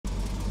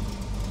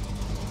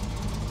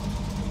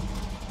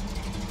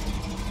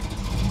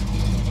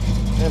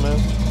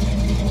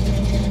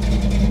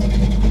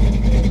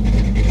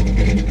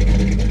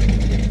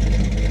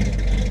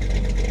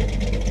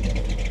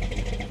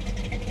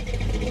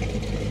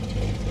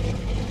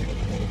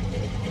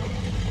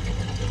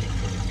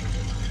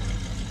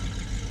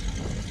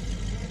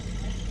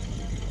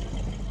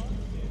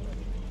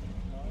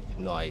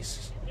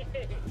Nice.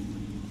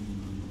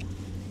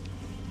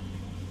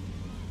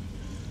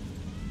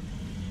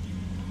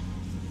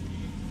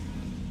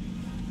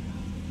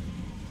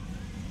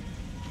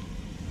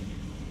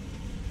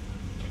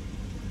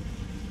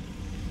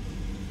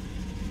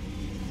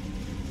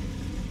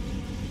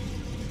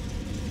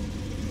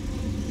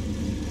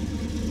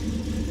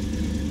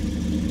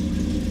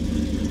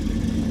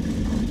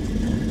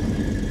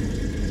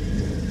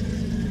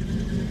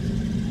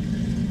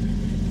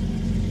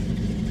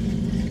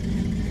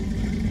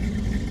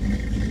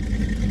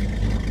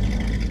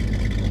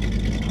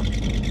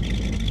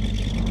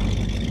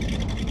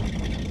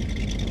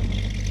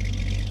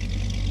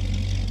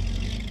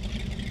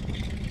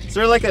 Is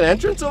there like an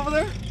entrance over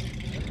there?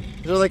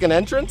 Is there like an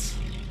entrance?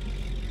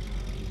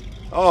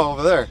 Oh,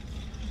 over there.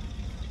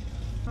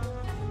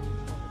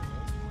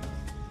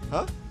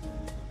 Huh?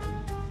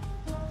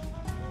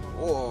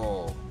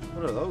 Whoa,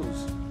 what are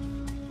those?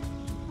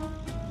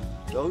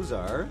 Those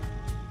are,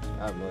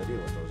 I have no idea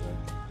what those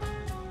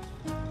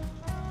are.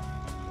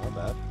 Not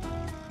bad.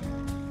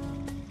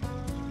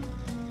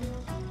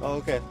 Oh,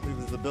 okay,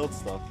 this is the build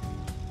stuff.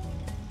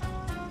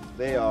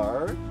 They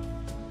are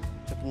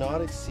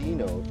hypnotic C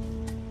note.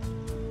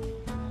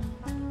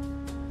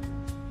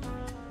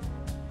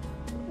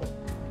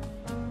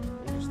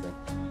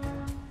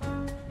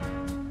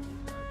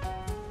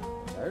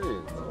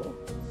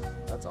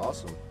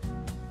 Awesome.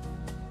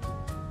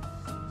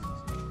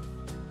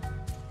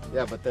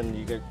 Yeah, but then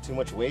you get too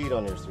much weight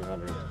on your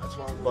 300, yeah, that's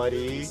why I'm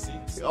buddy.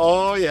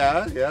 Oh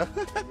yeah, yeah.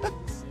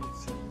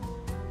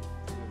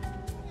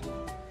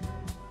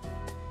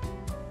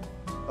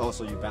 Oh,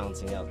 so you're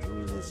balancing out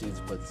through the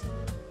seats, but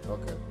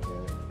okay,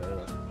 yeah, fair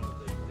enough.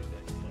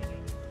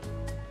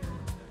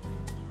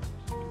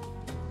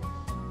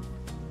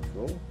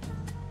 Cool.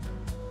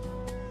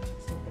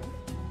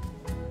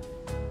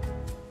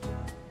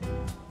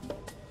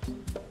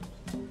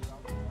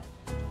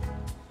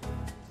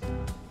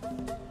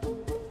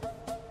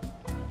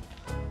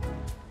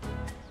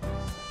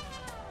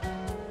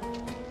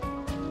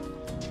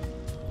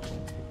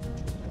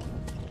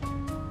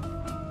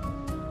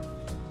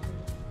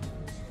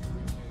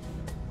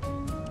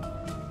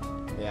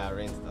 Yeah,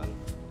 rain's done.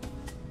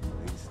 At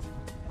least.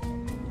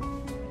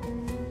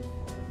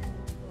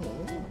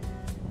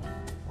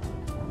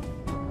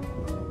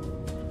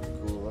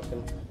 Cool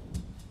looking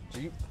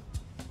Jeep.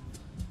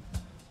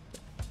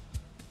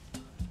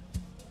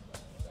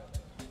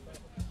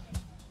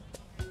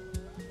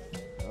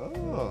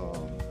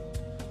 Oh,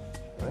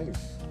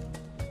 nice.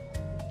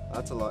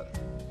 That's a lot.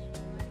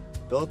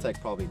 Build-Tech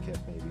probably kit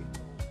maybe.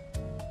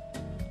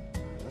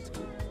 That's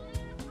cool.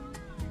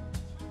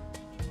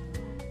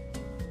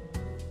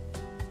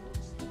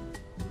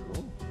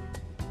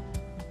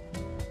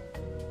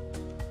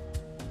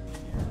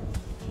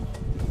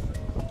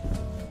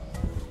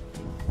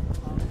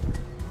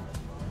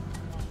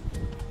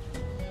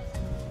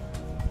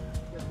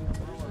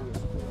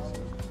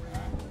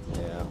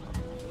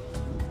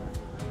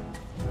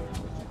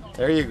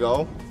 There you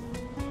go.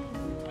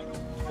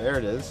 There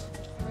it is.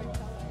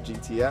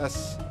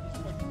 GTS.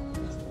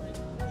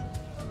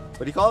 What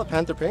do you call it?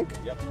 Panther Pink?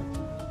 Yep.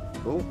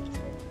 Cool.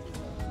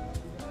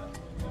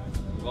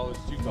 Well,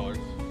 there's two colors.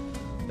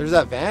 There's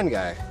that van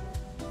guy.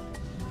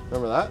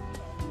 Remember that?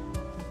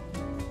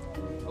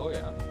 Oh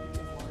yeah.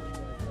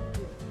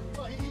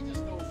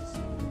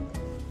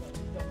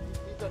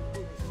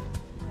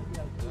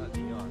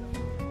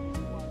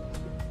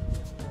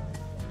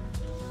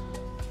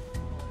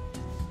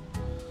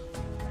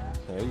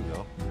 There you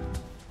go.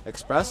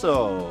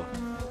 Expresso.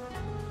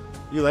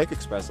 You like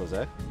expressos,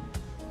 eh?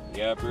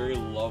 Yeah, Barry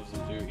loves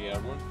them too. He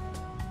had one.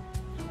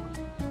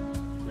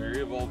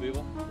 Barry of all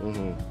people.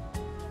 Mm-hmm.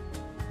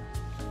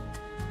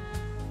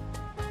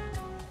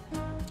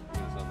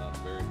 It's on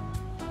that Barry.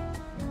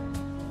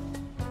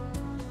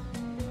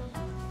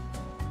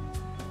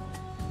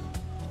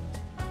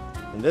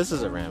 And this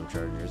is a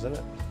ramcharger, isn't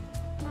it?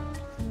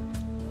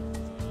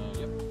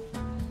 Yep.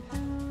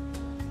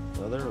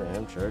 Another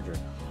ramcharger.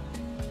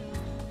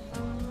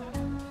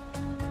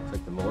 Looks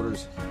like the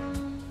motors.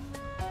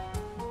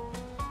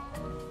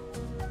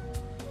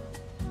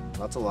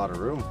 That's a lot of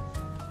room.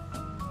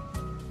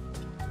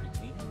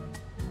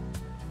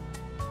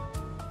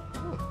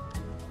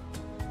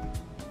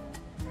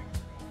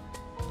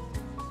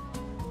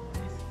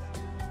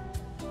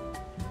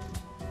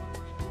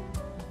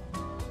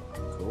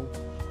 Cool.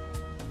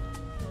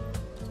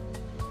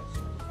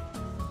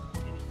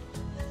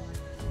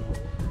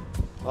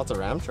 Lots of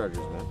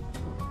ramchargers, man.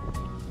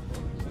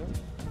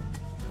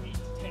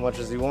 How much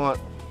does he want?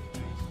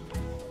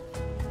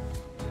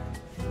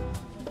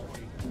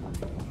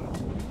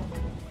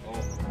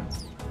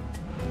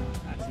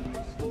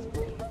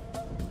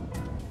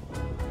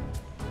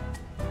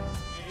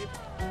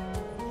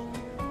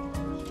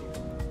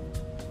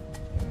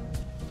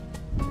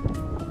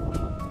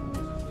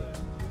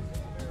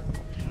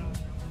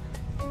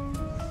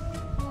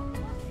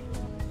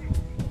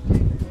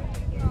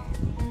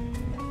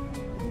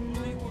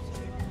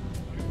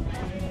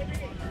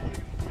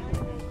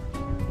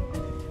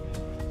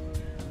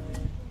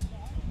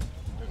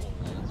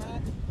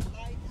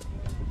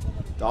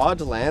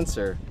 Dodge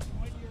Lancer.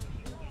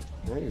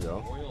 There you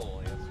go.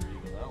 Oil answer,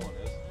 even that one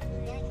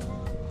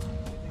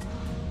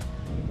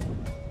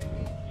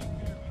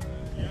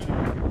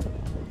is.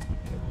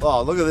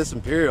 Oh, look at this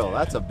Imperial.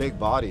 That's a big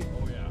body.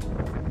 Oh yeah.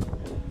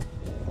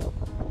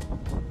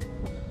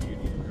 You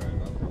need to drive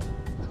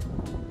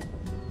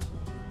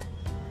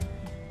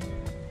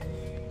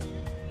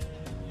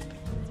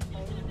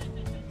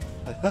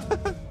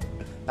that.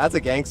 That's a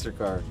gangster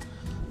car.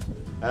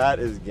 That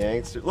is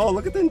gangster. Oh,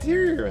 look at the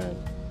interior, man.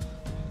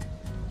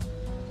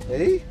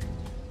 Hey?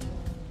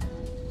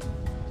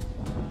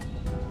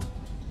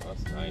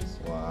 That's nice.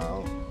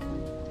 Wow.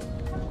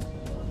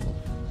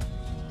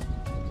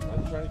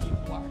 I'm trying to keep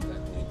black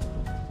that clean.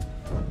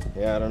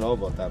 Yeah, I don't know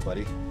about that,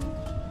 buddy.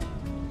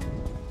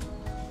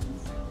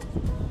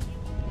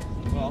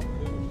 Well,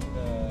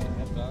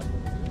 head back.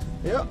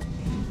 Yeah.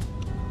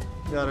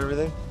 Got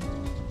everything.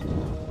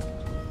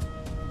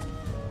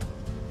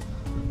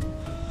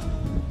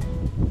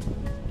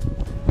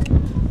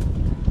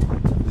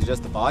 This is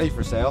just the body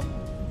for sale.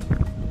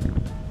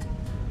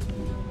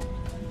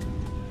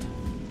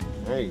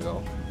 There you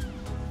go.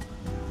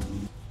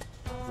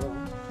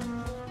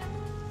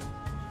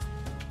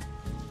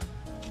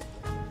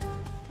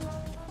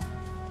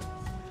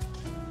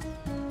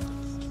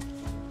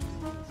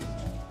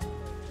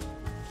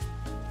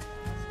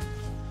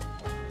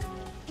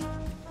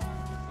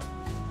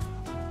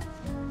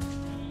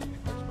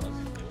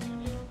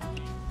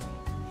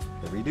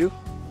 The redo?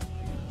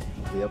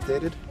 The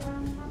updated?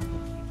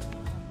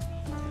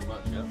 Pretty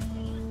much, yeah.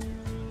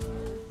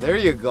 There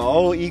you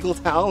go, Eagle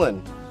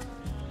Talon.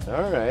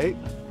 All right,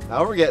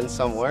 now we're getting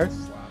somewhere. It's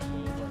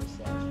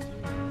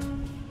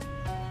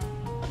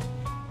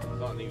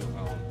not an Eagle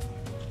Talon.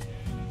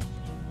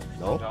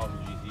 No? Talon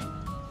GT.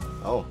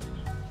 Oh.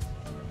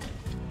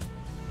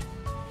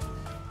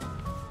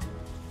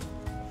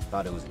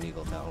 Thought it was an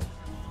Eagle Talon.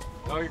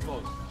 No, you're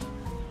close.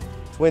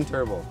 Twin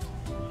turbo.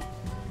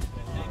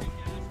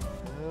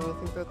 I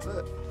think that's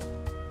it.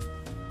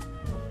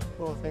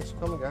 Well, thanks for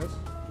coming, guys.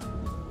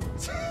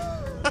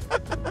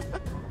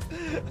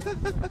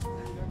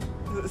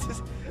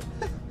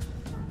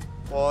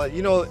 Well,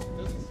 you know,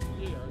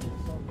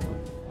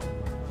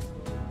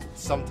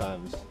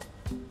 sometimes.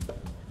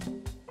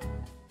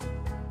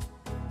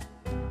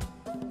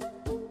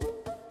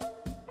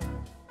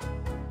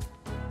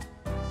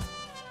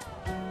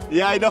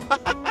 Yeah, I know.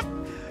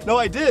 No,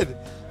 I did.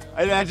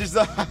 I just.